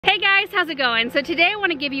Hey guys, how's it going? So today I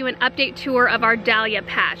want to give you an update tour of our dahlia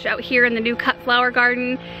patch out here in the new cut flower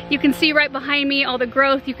garden. You can see right behind me all the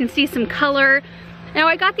growth, you can see some color. Now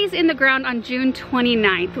I got these in the ground on June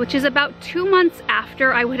 29th, which is about 2 months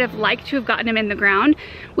after I would have liked to have gotten them in the ground.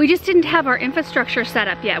 We just didn't have our infrastructure set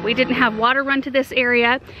up yet. We didn't have water run to this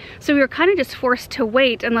area, so we were kind of just forced to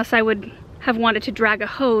wait unless I would have wanted to drag a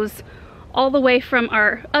hose all the way from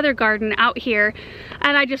our other garden out here,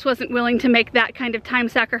 and I just wasn't willing to make that kind of time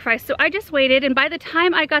sacrifice, so I just waited. And by the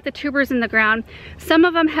time I got the tubers in the ground, some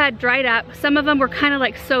of them had dried up, some of them were kind of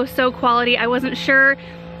like so-so quality. I wasn't sure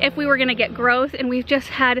if we were gonna get growth, and we've just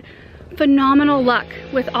had phenomenal luck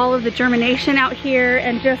with all of the germination out here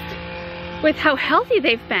and just with how healthy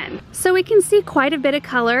they've been. So we can see quite a bit of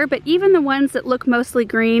color, but even the ones that look mostly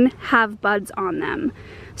green have buds on them.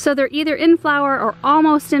 So they're either in flower or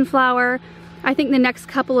almost in flower. I think the next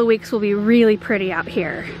couple of weeks will be really pretty out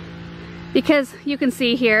here, because you can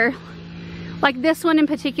see here, like this one in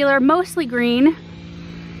particular, mostly green,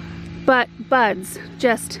 but buds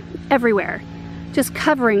just everywhere, just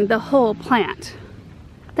covering the whole plant.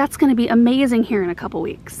 That's gonna be amazing here in a couple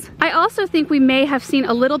weeks. I also think we may have seen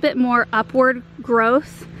a little bit more upward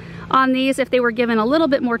growth on these if they were given a little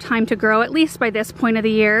bit more time to grow, at least by this point of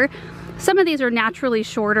the year. Some of these are naturally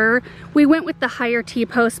shorter. We went with the higher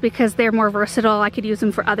T-posts because they're more versatile. I could use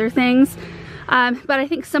them for other things. But I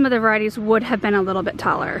think some of the varieties would have been a little bit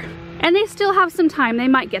taller. And they still have some time, they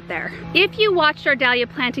might get there. If you watched our dahlia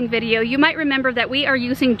planting video, you might remember that we are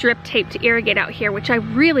using drip tape to irrigate out here, which I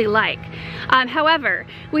really like. However,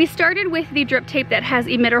 we started with the drip tape that has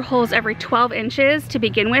emitter holes every 12 inches to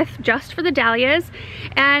begin with, just for the dahlias.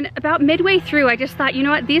 And about midway through, I just thought, you know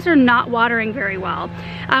what, these are not watering very well.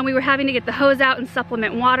 We were having to get the hose out and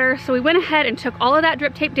supplement water, so we went ahead and took all of that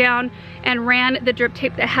drip tape down and ran the drip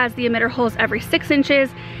tape that has the emitter holes every 6 inches,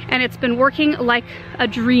 and it's been working like a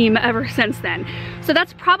dream ever since then. So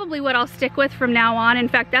that's probably what I'll stick with from now on. In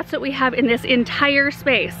fact, that's what we have in this entire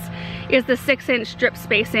space, is the 6-inch drip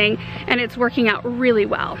spacing, and it's working out really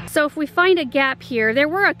well. So if we find a gap here, there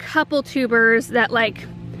were a couple tubers that, like,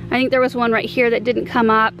 I think there was one right here that didn't come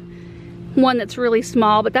up, one that's really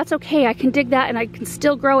small, but that's okay. I can dig that and I can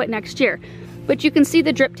still grow it next year. But you can see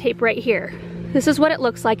the drip tape right here. This is what it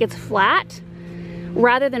looks like. It's flat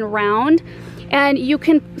rather than round. And you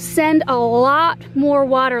can send a lot more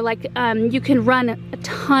water, like you can run a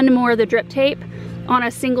ton more of the drip tape on a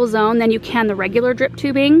single zone than you can the regular drip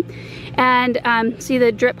tubing. And see,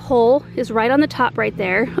 the drip hole is right on the top right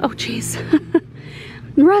there. Oh geez.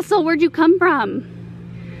 Russell, where'd you come from?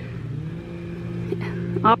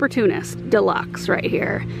 Opportunist deluxe right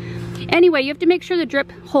here. Anyway, you have to make sure the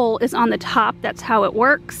drip hole is on the top. That's how it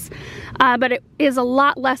works. But it is a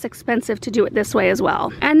lot less expensive to do it this way as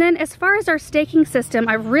well. And then as far as our staking system,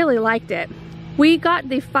 I really liked it. We got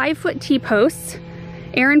the 5-foot T-posts.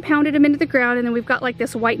 Aaron pounded them into the ground, and then we've got like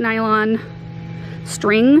this white nylon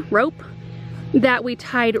string rope that we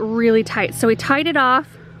tied really tight. So we tied it off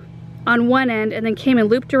on one end and then came and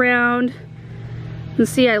looped around. You can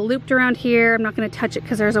see I looped around here. I'm not gonna touch it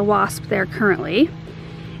because there's a wasp there currently.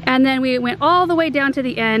 And then we went all the way down to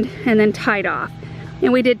the end and then tied off.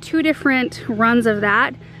 And we did 2 different runs of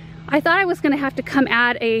that. I thought I was gonna have to come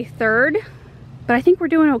add a third, but I think we're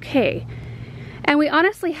doing okay. And we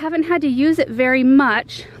honestly haven't had to use it very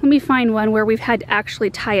much. Let me find one where we've had to actually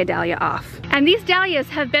tie a dahlia off. And these dahlias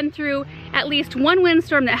have been through at least one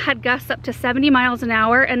windstorm that had gusts up to 70 miles an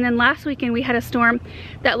hour. And then last weekend we had a storm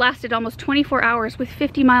that lasted almost 24 hours with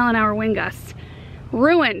 50-mile-an-hour wind gusts.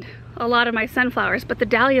 Ruined a lot of my sunflowers, but the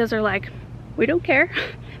dahlias are like, we don't care.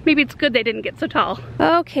 Maybe it's good they didn't get so tall.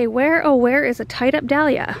 Okay, where is a tied up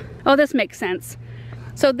dahlia? Oh, this makes sense.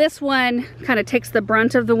 So this one kind of takes the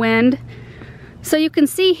brunt of the wind. So you can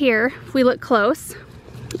see here, if we look close,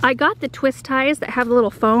 I got the twist ties that have a little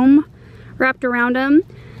foam wrapped around them.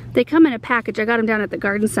 They come in a package. I got them down at the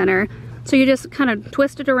garden center. So you just kind of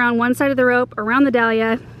twist it around one side of the rope, around the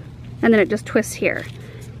dahlia, and then it just twists here.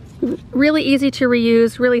 Really easy to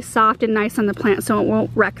reuse, really soft and nice on the plant so it won't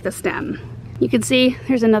wreck the stem. You can see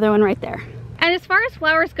there's another one right there. And as far as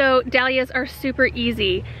flowers go, dahlias are super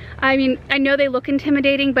easy. I mean, I know they look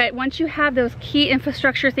intimidating, but once you have those key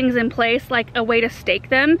infrastructure things in place, like a way to stake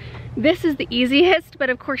them, this is the easiest.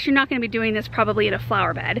 But of course, you're not gonna be doing this probably in a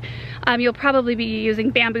flower bed. You'll probably be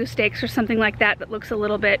using bamboo stakes or something like that that looks a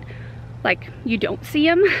little bit like you don't see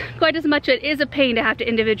them quite as much. It is a pain to have to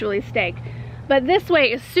individually stake. But this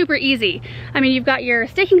way is super easy. I mean, you've got your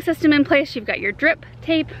staking system in place, you've got your drip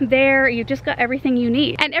tape there, you've just got everything you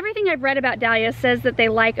need. And everything I've read about dahlias says that they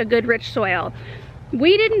like a good rich soil.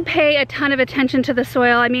 We didn't pay a ton of attention to the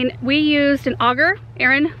soil. I mean, we used an auger.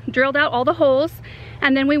 Aaron drilled out all the holes,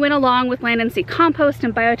 And then we went along with land and sea compost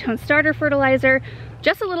and biotone starter fertilizer,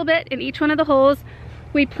 just a little bit in each one of the holes.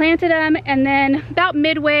 We planted them, and then about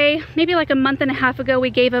midway, maybe like a month and a half ago, we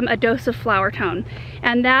gave them a dose of flower tone.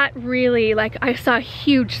 And that really, like, I saw a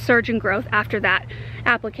huge surge in growth after that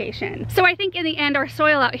application. So I think in the end, our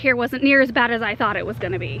soil out here wasn't near as bad as I thought it was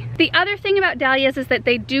gonna be. The other thing about dahlias is that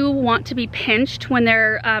they do want to be pinched when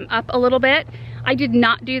they're up a little bit. I did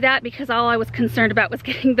not do that because all I was concerned about was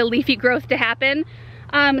getting the leafy growth to happen.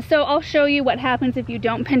 So I'll show you what happens if you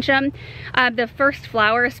don't pinch them. The first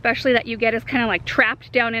flower especially that you get is kind of like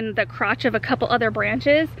trapped down in the crotch of a couple other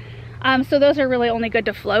branches. So those are really only good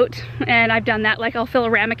to float, and I've done that. Like, I'll fill a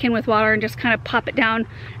ramekin with water and just kind of pop it down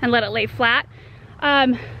and let it lay flat.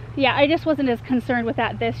 Yeah, I just wasn't as concerned with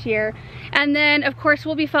that this year. And then of course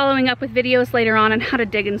we'll be following up with videos later on how to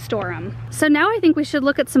dig and store them. So now I think we should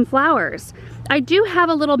look at some flowers. I do have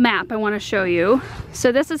a little map I want to show you.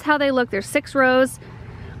 So this is how they look. There's 6 rows.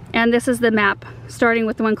 And this is the map, starting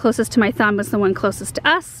with the one closest to my thumb is the one closest to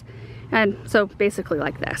us. And so basically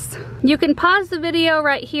like this. You can pause the video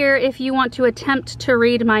right here if you want to attempt to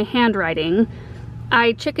read my handwriting.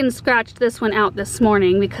 I chicken scratched this one out this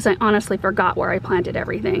morning because I honestly forgot where I planted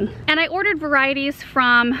everything. And I ordered varieties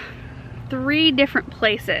from 3 different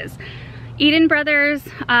places. Eden Brothers,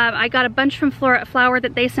 I got a bunch from Flower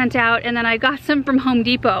that they sent out, and then I got some from Home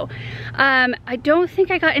Depot. I don't think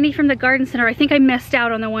I got any from the garden center. I think I missed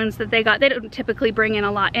out on the ones that they got. They don't typically bring in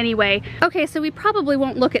a lot anyway. Okay, so we probably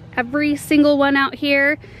won't look at every single one out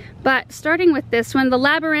here, but starting with this one, the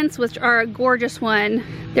Labyrinths, which are a gorgeous one.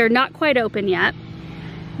 They're not quite open yet.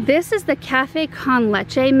 This is the Cafe con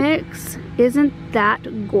Leche mix. Isn't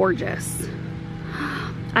that gorgeous?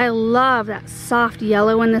 I love that soft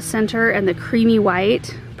yellow in the center and the creamy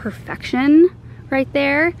white. Perfection right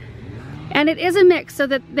there. And it is a mix, so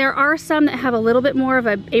that there are some that have a little bit more of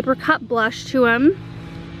an apricot blush to them.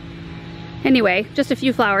 Anyway, just a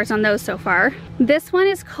few flowers on those so far. This one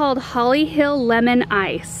is called Holly Hill Lemon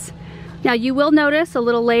Ice. Now you will notice a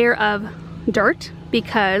little layer of dirt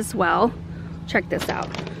because, well, check this out.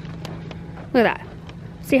 Look at that.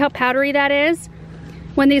 See how powdery that is?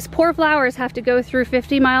 When these poor flowers have to go through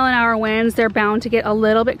 50-mile-an-hour winds, they're bound to get a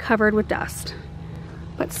little bit covered with dust.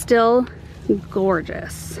 But still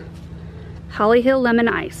gorgeous. Holly Hill Lemon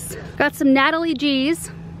Ice. Got some Natalie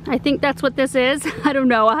G's. I think that's what this is. I don't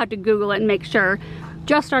know, I'll have to Google it and make sure.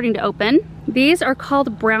 Just starting to open. These are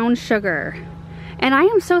called Brown Sugar. And I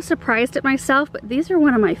am so surprised at myself, but these are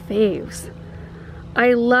one of my faves.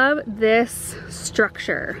 I love this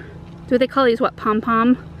structure. Do they call these what,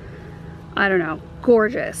 pom-pom? I don't know.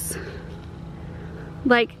 Gorgeous.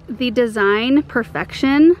 Like, the design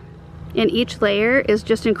perfection in each layer is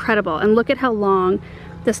just incredible. And look at how long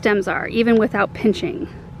the stems are, even without pinching.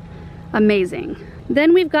 Amazing.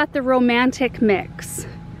 Then we've got the Romantic Mix,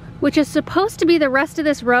 which is supposed to be the rest of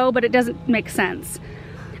this row, but it doesn't make sense.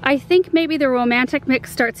 I think maybe the Romantic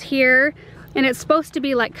Mix starts here, and it's supposed to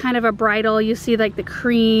be like kind of a bridal. You see like the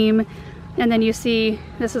cream, and then you see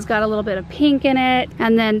this has got a little bit of pink in it.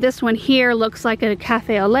 And then this one here looks like a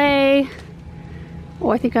cafe au lait. Oh,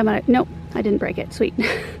 I think I might, nope, I didn't break it, sweet.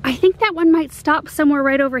 I think that one might stop somewhere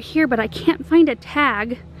right over here, but I can't find a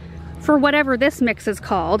tag for whatever this mix is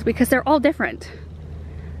called because they're all different.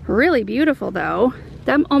 Really beautiful though.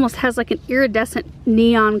 That almost has like an iridescent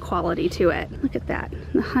neon quality to it. Look at that,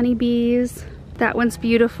 the honeybees. That one's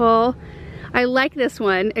beautiful. I like this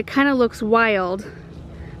one. It kind of looks wild,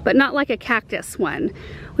 but not like a cactus one,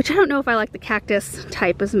 which I don't know if I like the cactus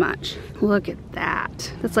type as much. Look at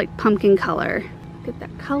that. That's like pumpkin color. Look at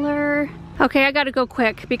that color. Okay, I gotta go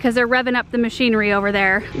quick because they're revving up the machinery over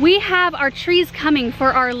there. We have our trees coming for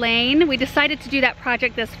our lane. We decided to do that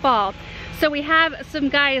project this fall. So we have some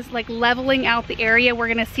guys like leveling out the area. We're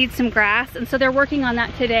gonna seed some grass, and so they're working on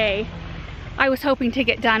that today. I was hoping to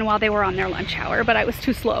get done while they were on their lunch hour, but I was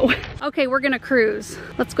too slow. Okay, we're gonna cruise.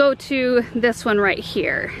 Let's go to this one right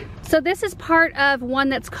here. So this is part of one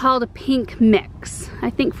that's called a Pink Mix, I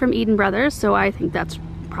think from Eden Brothers, so I think that's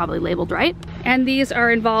probably labeled right. And these are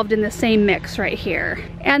involved in the same mix right here.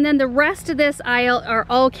 And then the rest of this aisle are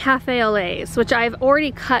all cafe au laits, which I've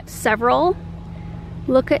already cut several.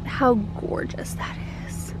 Look at how gorgeous that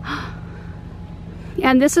is.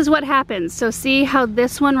 And this is what happens. So see how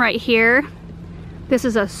this one right here, this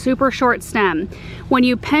is a super short stem. When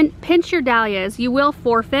you pinch your dahlias, you will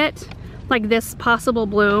forfeit like this possible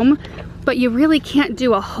bloom, but you really can't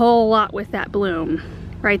do a whole lot with that bloom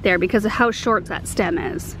right there because of how short that stem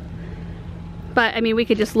is. But I mean, we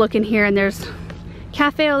could just look in here and there's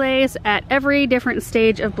cafe au laits at every different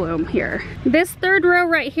stage of bloom here. This third row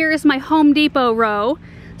right here is my Home Depot row.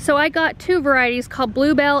 So I got two varieties called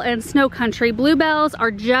Bluebell and Snow Country. Bluebells are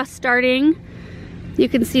just starting. You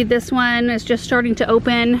can see this one is just starting to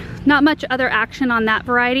open. Not much other action on that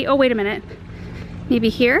variety. Oh, wait a minute. Maybe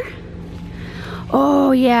here?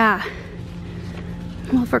 Oh, yeah.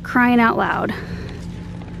 Well, for crying out loud.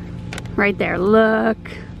 Right there, look.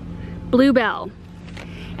 Bluebell.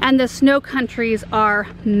 And the Snow Countries are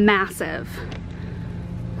massive.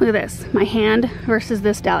 Look at this, my hand versus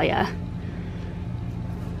this dahlia.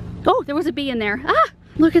 Oh, there was a bee in there. Ah,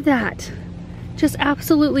 look at that. Just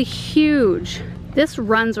absolutely huge. This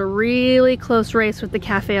runs a really close race with the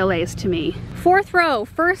Cafe au Laits to me. Fourth row,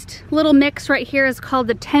 first little mix right here is called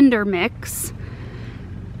the Tender Mix.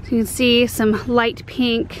 So you can see some light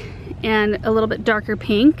pink and a little bit darker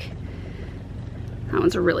pink. That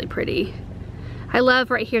one's really pretty. I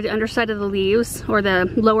love right here the underside of the leaves, or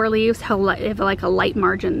the lower leaves, how they have like a light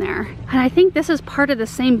margin there. And I think this is part of the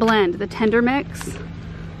same blend, the Tender Mix.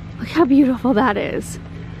 Look how beautiful that is.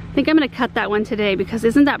 I think I'm gonna cut that one today because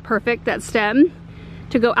isn't that perfect, that stem,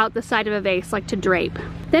 to go out the side of a vase, like to drape.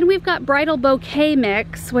 Then we've got Bridal Bouquet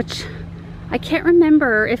Mix, which I can't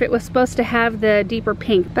remember if it was supposed to have the deeper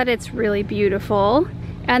pink, but it's really beautiful.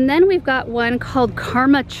 And then we've got one called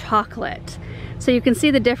Karma Chocolate. So you can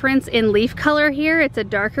see the difference in leaf color here. It's a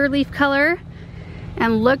darker leaf color.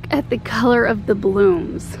 And look at the color of the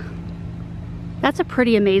blooms. That's a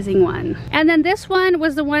pretty amazing one. And then this one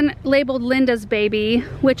was the one labeled Linda's Baby,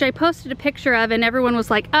 which I posted a picture of and everyone was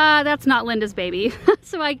like, ah, that's not Linda's Baby.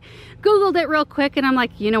 So I Googled it real quick and I'm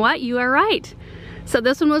like, you know what, you are right. So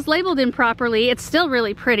this one was labeled improperly. It's still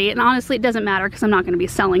really pretty, and honestly it doesn't matter because I'm not gonna be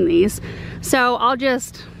selling these. So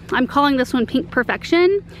I'm calling this one Pink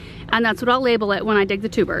Perfection, and that's what I'll label it when I dig the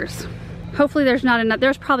tubers. Hopefully there's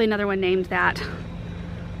probably another one named that.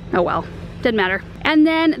 Oh well. Didn't matter. And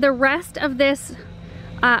then the rest of this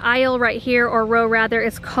aisle right here, or row rather,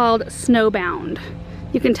 is called Snowbound.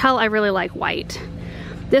 You can tell I really like white.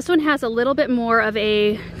 This one has a little bit more of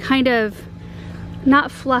a kind of, not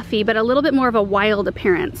fluffy, but a little bit more of a wild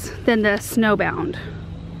appearance than the Snowbound,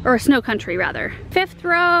 or Snow Country rather. Fifth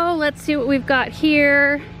row, let's see what we've got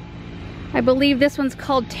here. I believe this one's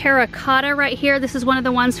called Terracotta right here. This is one of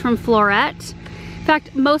the ones from Floret. In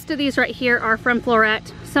fact, most of these right here are from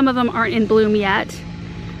Floret. Some of them aren't in bloom yet,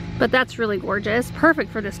 but that's really gorgeous.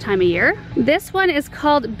 Perfect for this time of year. This one is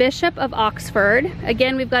called Bishop of Oxford.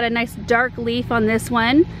 Again, we've got a nice dark leaf on this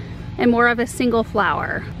one and more of a single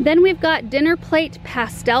flower. Then we've got Dinner Plate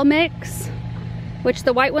Pastel Mix, which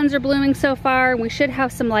the white ones are blooming so far. We should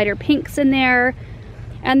have some lighter pinks in there.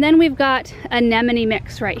 And then we've got Anemone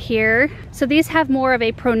Mix right here. So these have more of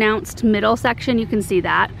a pronounced middle section, you can see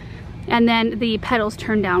that. And then the petals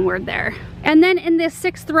turn downward there. And then in this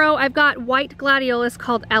sixth row, I've got white gladiolus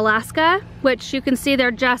called Alaska, which you can see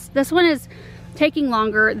this one is taking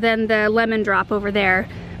longer than the lemon drop over there.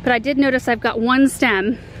 But I did notice I've got one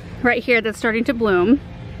stem right here that's starting to bloom.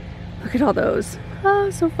 Look at all those. Oh,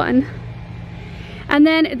 so fun. And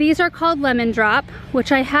then these are called Lemon Drop,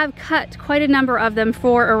 which I have cut quite a number of them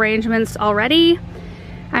for arrangements already.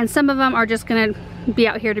 And some of them are just gonna be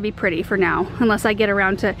out here to be pretty for now, unless I get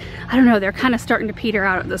around to, I don't know, they're kind of starting to peter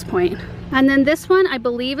out at this point. And then this one I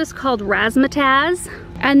believe is called Razzmatazz.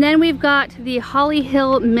 And then we've got the Holly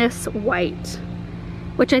Hill Miss White,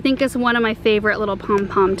 which I think is one of my favorite little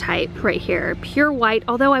pom-pom type right here. Pure white,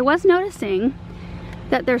 although I was noticing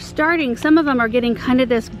that some of them are getting kind of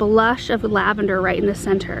this blush of lavender right in the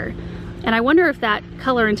center. And I wonder if that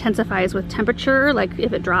color intensifies with temperature, like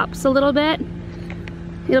if it drops a little bit.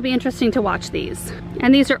 It'll be interesting to watch these.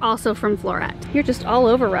 And these are also from Floret. You're just all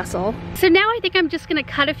over, Russell. So now I think I'm just gonna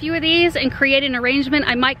cut a few of these and create an arrangement.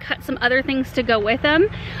 I might cut some other things to go with them.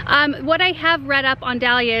 What I have read up on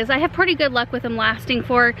Dahlia is I have pretty good luck with them lasting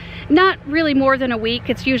for not really more than a week.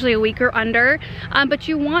 It's usually a week or under. But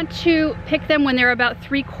you want to pick them when they're about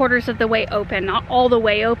 3/4 of the way open, not all the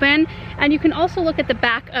way open. And you can also look at the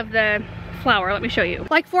back of the flower. Let me show you.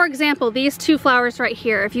 Like for example, these two flowers right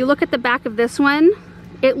here. If you look at the back of this one,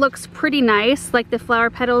 it looks pretty nice, like the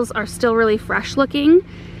flower petals are still really fresh looking.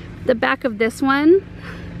 The back of this one,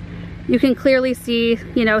 you can clearly see,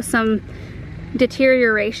 you know, some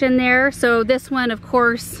deterioration there. So this one, of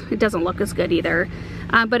course, it doesn't look as good either,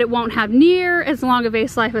 but it won't have near as long a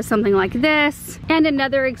vase life as something like this. And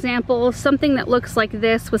another example, something that looks like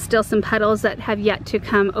this with still some petals that have yet to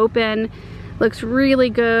come open. Looks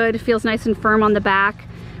really good, feels nice and firm on the back.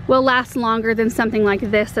 Will last longer than something like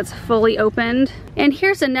this that's fully opened. And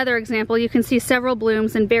here's another example. You can see several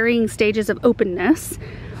blooms in varying stages of openness.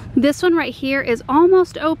 This one right here is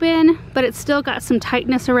almost open, but it's still got some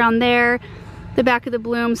tightness around there. The back of the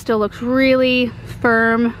bloom still looks really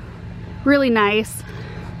firm, really nice.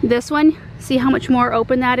 This one, see how much more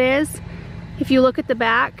open that is? If you look at the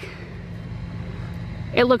back,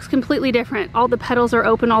 it looks completely different. All the petals are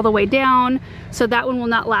open all the way down, so that one will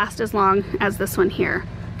not last as long as this one here.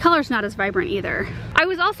 Color's not as vibrant either. I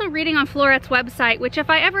was also reading on Florette's website, which if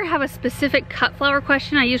I ever have a specific cut flower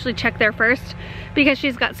question, I usually check there first because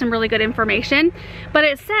she's got some really good information. But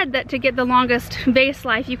it said that to get the longest vase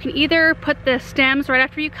life, you can either put the stems right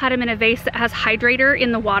after you cut them in a vase that has hydrator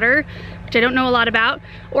in the water, which I don't know a lot about,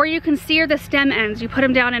 or you can sear the stem ends. You put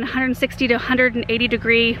them down in 160 to 180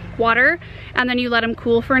 degree water, and then you let them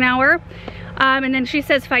cool for an hour. And then she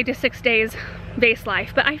says 5 to 6 days vase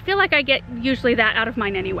life, but I feel like I get usually that out of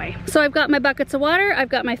mine anyway. So I've got my buckets of water, I've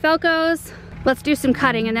got my Felcos. Let's do some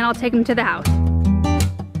cutting and then I'll take them to the house.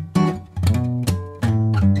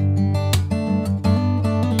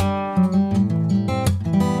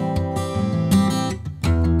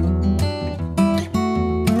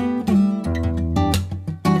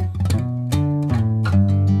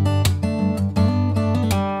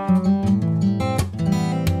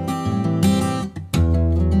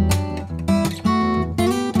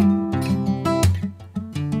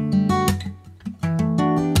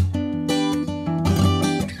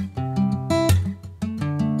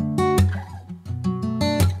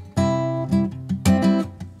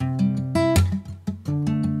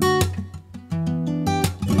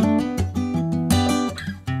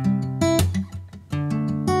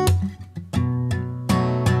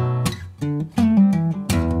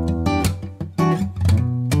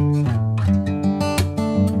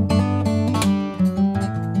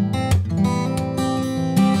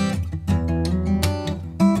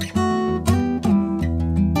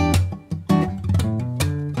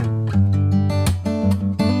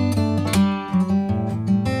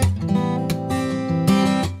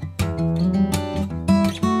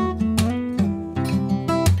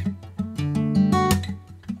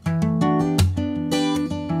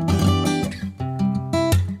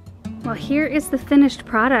 Here is the finished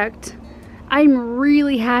product. I'm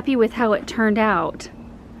really happy with how it turned out.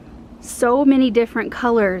 So many different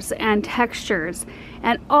colors and textures,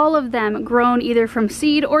 and all of them grown either from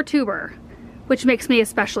seed or tuber, which makes me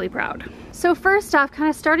especially proud. So first off, kind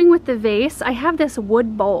of starting with the vase, I have this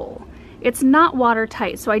wood bowl. It's not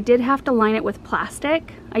watertight, so I did have to line it with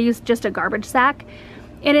plastic. I used just a garbage sack.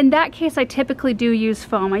 And in that case, I typically do use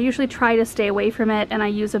foam. I usually try to stay away from it, and I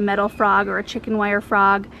use a metal frog or a chicken wire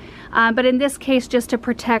frog. But in this case, just to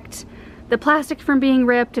protect the plastic from being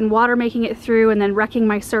ripped and water making it through and then wrecking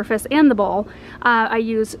my surface and the bowl, I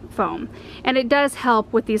use foam. And it does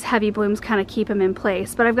help with these heavy blooms, kind of keep them in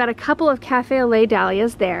place. But I've got a couple of Cafe au Lait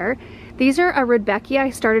dahlias there. These are a Rudbeckia I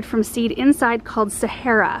started from seed inside called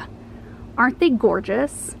Sahara. Aren't they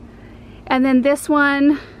gorgeous? And then this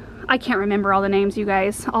one, I can't remember all the names, you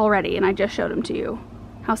guys, already, and I just showed them to you.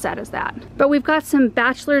 How sad is that? But we've got some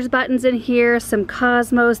bachelor's buttons in here, some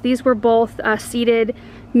cosmos. These were both seeded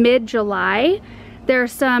mid-July.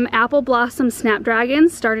 There's some apple blossom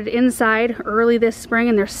snapdragons started inside early this spring,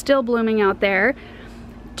 and they're still blooming out there.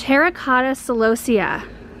 Terracotta celosia.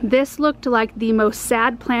 This looked like the most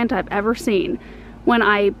sad plant I've ever seen when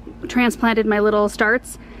I transplanted my little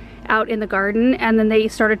starts out in the garden, and then they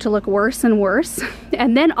started to look worse and worse.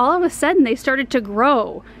 And then all of a sudden they started to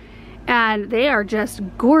grow. And they are just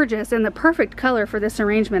gorgeous and the perfect color for this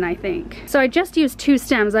arrangement, I think. So I just used 2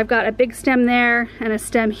 stems. I've got a big stem there and a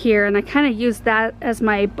stem here, and I kind of used that as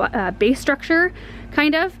my base structure,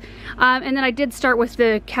 kind of. And then I did start with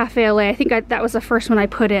the Cafe au Lait. I think that was the first one I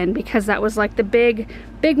put in because that was like the big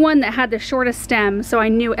one that had the shortest stem, so I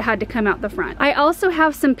knew it had to come out the front. I also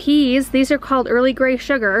have some peas. These are called Early Gray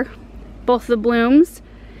Sugar, both the blooms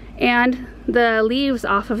and the leaves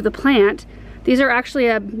off of the plant. These are actually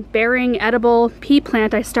a bearing edible pea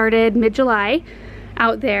plant I started mid-July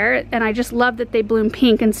out there, and I just love that they bloom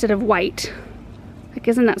pink instead of white. Like,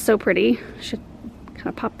 isn't that so pretty? Should kind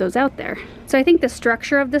of pop those out there. So I think the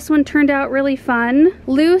structure of this one turned out really fun.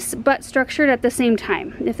 Loose but structured at the same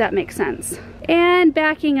time, if that makes sense. And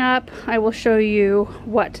backing up, I will show you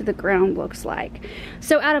what the ground looks like.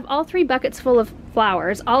 So out of all 3 buckets full of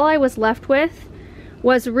flowers, all I was left with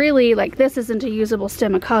was really, like, this isn't a usable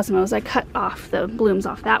stem of cosmos. I cut off the blooms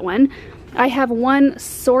off that one. I have 1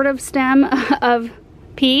 sort of stem of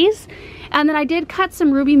peas, and then I did cut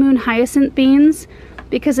some Ruby Moon hyacinth beans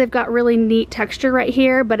because they've got really neat texture right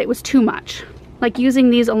here, but it was too much. Like, using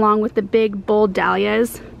these along with the big bold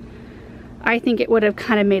dahlias, I think it would have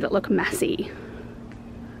kind of made it look messy.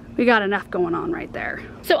 we got enough going on right there.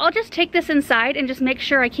 So I'll just take this inside and just make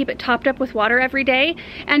sure I keep it topped up with water every day.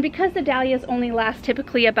 And because the dahlias only last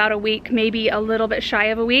typically about a week, maybe a little bit shy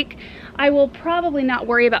of a week, I will probably not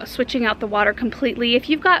worry about switching out the water completely. If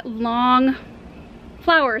you've got long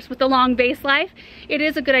flowers with a long vase life, it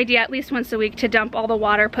is a good idea at least once a week to dump all the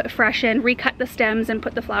water, put fresh in, recut the stems, and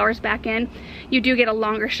put the flowers back in. You do get a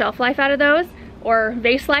longer shelf life out of those, or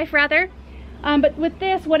vase life rather. But with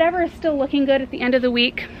this, whatever is still looking good at the end of the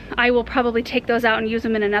week, I will probably take those out and use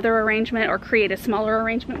them in another arrangement or create a smaller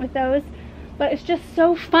arrangement with those. But it's just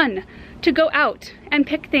so fun to go out and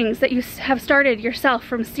pick things that you have started yourself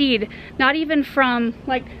from seed, not even from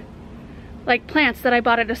like plants that I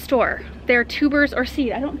bought at a store. They're tubers or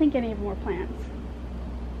seed. I don't think any of them were plants.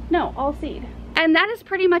 No, all seed. And that is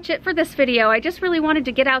pretty much it for this video. I just really wanted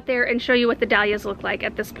to get out there and show you what the dahlias look like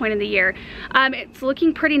at this point in the year. It's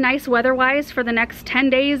looking pretty nice weather-wise for the next 10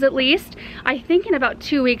 days at least. I think in about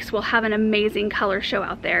 2 weeks we'll have an amazing color show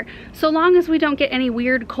out there. So long as we don't get any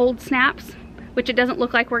weird cold snaps, which it doesn't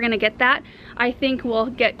look like we're gonna get that, I think we'll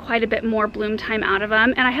get quite a bit more bloom time out of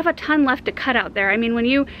them. And I have a ton left to cut out there. I mean, when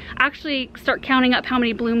you actually start counting up how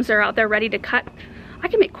many blooms are out there ready to cut, I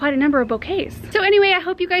can make quite a number of bouquets. So anyway, I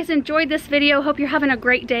hope you guys enjoyed this video. Hope you're having a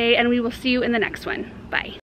great day, and we will see you in the next one. Bye.